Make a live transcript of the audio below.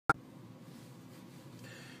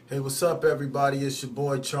Hey, what's up, everybody? It's your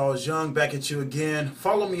boy Charles Young back at you again.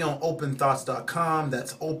 Follow me on OpenThots.com.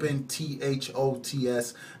 That's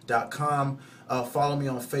OpenThots.com. Follow me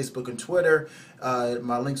on Facebook and Twitter.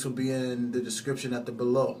 My links will be in the description at the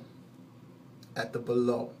below.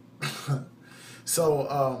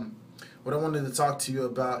 So, what I wanted to talk to you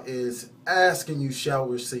about is ask and you shall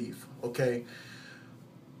receive. Okay.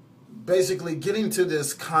 Basically, getting to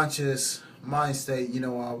this conscious mind state.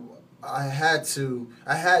 Didn't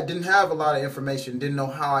have a lot of information, didn't know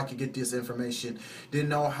how I could get this information, didn't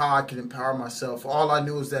know how I could empower myself. All I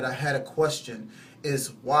knew is that I had a question,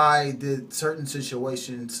 is why did certain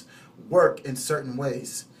situations work in certain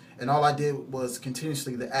ways? And all I did was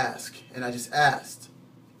continuously to ask, and I just asked.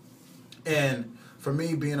 And for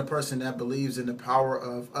me, being a person that believes in the power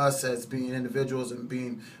of us as being individuals and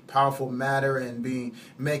being powerful matter and being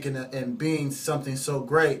something so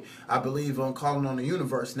great, I believe on calling on the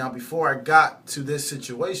universe. Now, before I got to this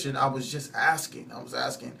situation, I was just asking. I was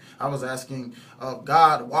asking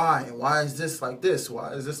God, why? Why is this like this?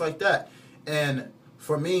 Why is this like that? And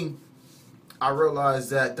for me, I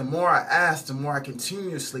realized that the more I asked, the more I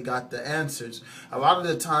continuously got the answers. A lot of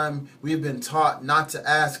the time, we've been taught not to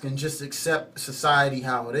ask and just accept society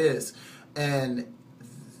how it is. And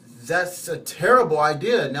that's a terrible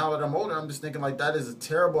idea. Now that I'm older, I'm just thinking like that is a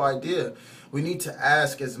terrible idea. We need to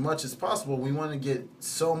ask as much as possible. We want to get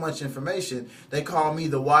so much information. They call me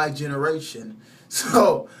the Y generation.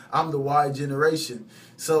 So I'm the Y generation.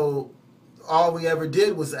 So all we ever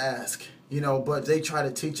did was ask. But they try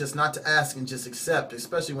to teach us not to ask and just accept,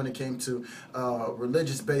 especially when it came to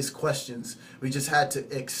religious-based questions. We just had to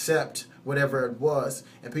accept whatever it was.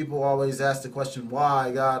 And people always ask the question,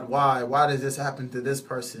 why, God, why? Why did this happen to this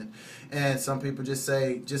person? And some people just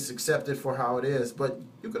say, just accept it for how it is. But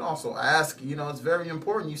you can also ask, it's very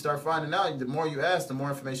important. You start finding out, the more you ask, the more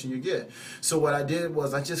information you get. So what I did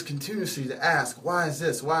was I just continuously to ask, why is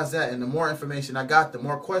this? Why is that? And the more information I got, the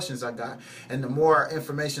more questions I got. And the more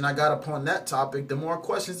information I got upon that topic, the more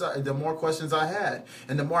questions I had.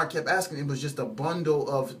 And the more I kept asking, it was just a bundle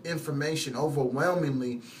of information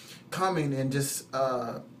overwhelmingly coming, and just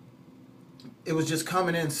it was just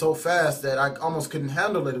coming in so fast that I almost couldn't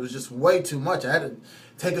handle it. It was just way too much. I had to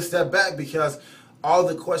take a step back because all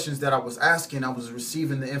the questions that I was asking, I was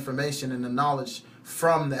receiving the information and the knowledge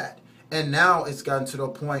from that. And now it's gotten to the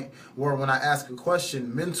point where when I ask a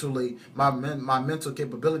question mentally, my mental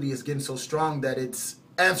capability is getting so strong that it's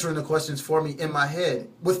answering the questions for me in my head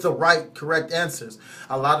with the right, correct answers.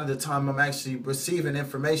 A lot of the time I'm actually receiving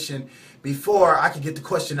information before I can get the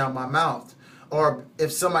question out of my mouth. Or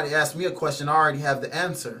if somebody asks me a question, I already have the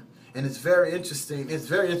answer. And it's very interesting. It's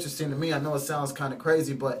very interesting to me. I know it sounds kind of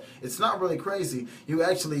crazy, but it's not really crazy.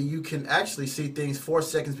 You can actually see things 4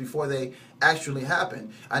 seconds before they actually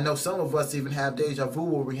happen. I know some of us even have deja vu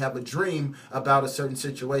where we have a dream about a certain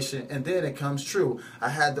situation and then it comes true. I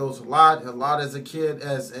had those a lot as a kid,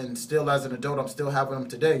 and still as an adult. I'm still having them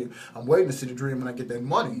today. I'm waiting to see the dream when I get that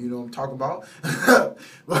money. You know what I'm talking about?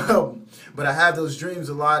 But I have those dreams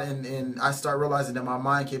a lot, and I start realizing that my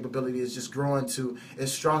mind capability is just growing to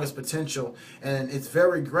its strongest potential. And it's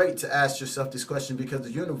very great to ask yourself this question because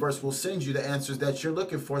the universe will send you the answers that you're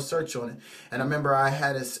looking for. Search on it. And I remember I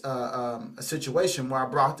had a situation where I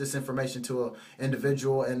brought this information to an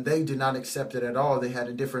individual and they did not accept it at all. They had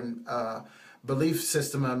a different belief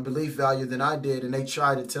system and belief value than I did, and they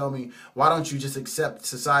tried to tell me, why don't you just accept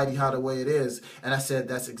society how the way it is? And I said,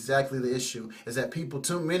 that's exactly the issue, is that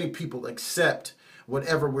too many people accept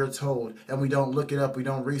whatever we're told, and we don't look it up, we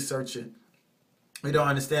don't research it, we don't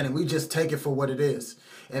understand it, we just take it for what it is.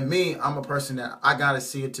 And me, I'm a person that I gotta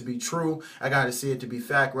see it to be true. I gotta see it to be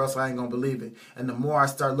fact, or else I ain't gonna believe it. And the more I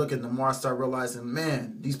start looking, the more I start realizing,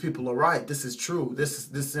 man, these people are right. This is true.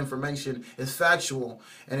 This information is factual.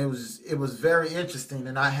 And it was very interesting.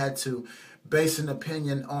 And I had to base an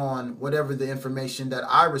opinion on whatever the information that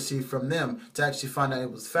I received from them to actually find out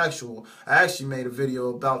it was factual. I actually made a video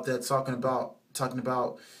about that, talking about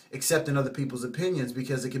accepting other people's opinions,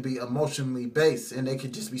 because it could be emotionally based and they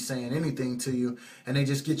could just be saying anything to you and they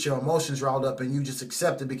just get your emotions riled up and you just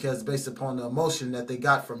accept it because based upon the emotion that they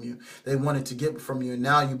got from you, they wanted to get from you, and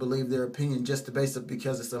now you believe their opinion just to base it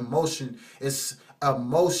because it's emotion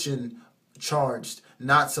charged,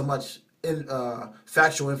 not so much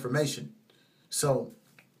factual information. So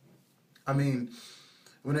I mean,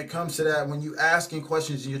 when it comes to that, when you asking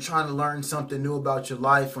questions and you're trying to learn something new about your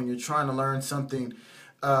life, when you're trying to learn something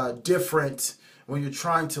different, when you're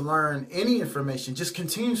trying to learn any information, just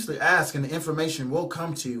continuously ask and the information will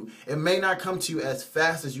come to you. It may not come to you as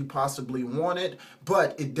fast as you possibly want it,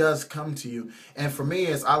 but it does come to you. And for me,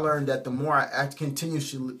 as I learned that the more I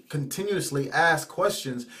continuously ask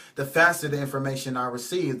questions, the faster the information I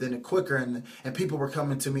received and the quicker. And people were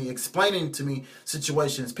coming to me, explaining to me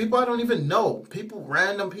situations. People I don't even know.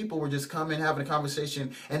 Random people were just coming, having a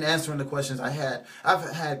conversation and answering the questions I had.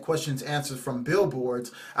 I've had questions answered from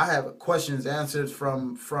billboards. I have questions answered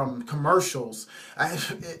from commercials.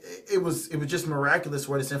 It was just miraculous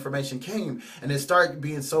where this information came, and it started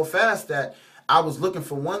being so fast that I was looking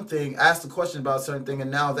for one thing, asked a question about a certain thing, and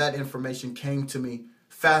now that information came to me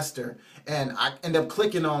faster, and I ended up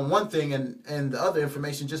clicking on one thing, and the other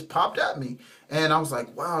information just popped at me, and I was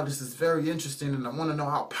like, wow, this is very interesting, and I want to know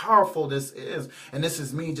how powerful this is. And this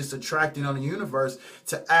is me just attracting on the universe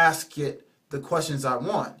to ask it the questions I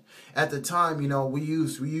want. At the time, we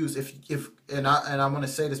use and I want to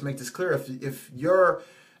say this, make this clear, if your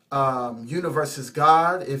universe is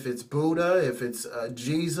God, if it's Buddha, if it's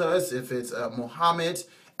Jesus, if it's Muhammad,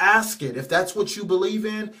 ask it. If that's what you believe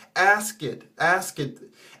in, ask it.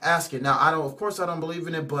 Now, of course I don't believe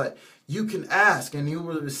in it, but you can ask and you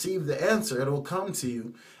will receive the answer. It will come to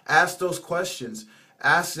you. Ask those questions.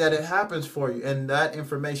 Ask that it happens for you, and that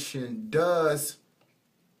information does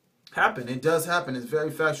happen. It does happen. It's very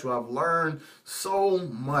factual. I've learned so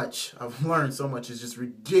much. It's just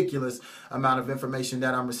ridiculous amount of information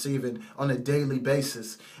that I'm receiving on a daily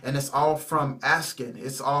basis. And it's all from asking.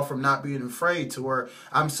 It's all from not being afraid, to where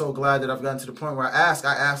I'm so glad that I've gotten to the point where I ask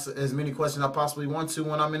as many questions I possibly want to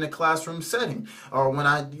when I'm in a classroom setting, or when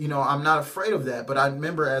I'm not afraid of that. But I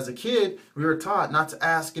remember as a kid, we were taught not to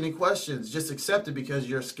ask any questions. Just accept it because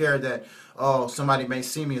you're scared that, oh, somebody may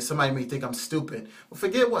see me, or somebody may think I'm stupid. Well,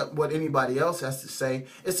 forget what anybody else has to say.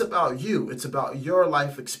 It's about you. It's about your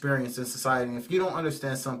life experience in society. And if you don't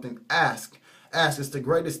understand something, ask. Ask. It's the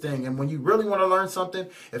greatest thing. And when you really want to learn something,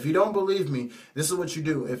 if you don't believe me, this is what you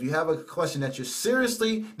do. If you have a question that you're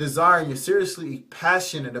seriously desiring, you're seriously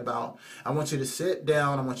passionate about, I want you to sit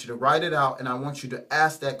down, I want you to write it out, and I want you to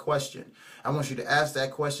ask that question. I want you to ask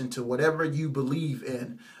that question to whatever you believe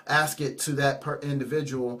in. Ask it to that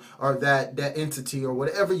individual or that entity or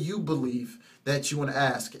whatever you believe that you want to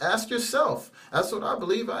ask. Ask yourself. That's what I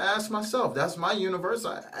believe. I ask myself. That's my universe.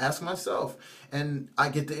 I ask myself, and I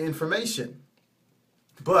get the information.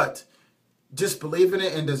 But just believe in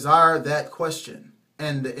it and desire that question,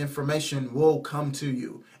 and the information will come to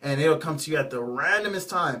you. And it'll come to you at the randomest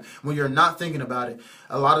time when you're not thinking about it.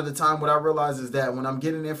 A lot of the time, what I realize is that when I'm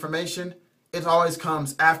getting information, it always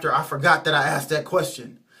comes after I forgot that I asked that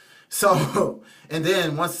question. So, and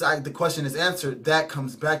then once the question is answered, that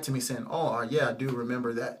comes back to me saying, oh, yeah, I do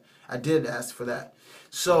remember that. I did ask for that.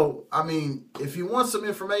 So, I mean, if you want some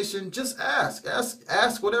information, just ask.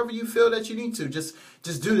 Ask whatever you feel that you need to. Just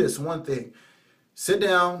do this one thing. Sit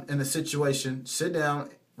down in the situation. Sit down,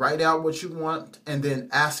 write out what you want, and then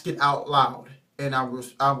ask it out loud. And I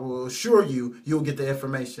will assure you, you'll get the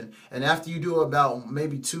information. And after you do it about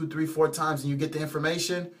maybe 2, 3, 4 times and you get the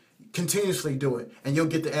information, continuously do it, and you'll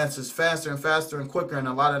get the answers faster and faster and quicker, and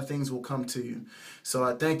a lot of things will come to you. So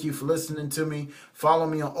I thank you for listening to me. Follow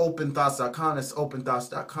me on OpenThots.com. That's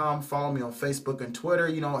OpenThots.com. Follow me on Facebook and Twitter.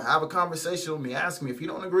 Have a conversation with me. Ask me. If you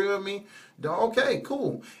don't agree with me, okay,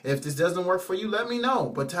 cool. If this doesn't work for you, let me know.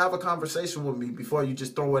 But to have a conversation with me before you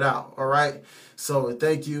just throw it out, all right? So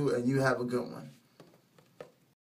thank you, and you have a good one.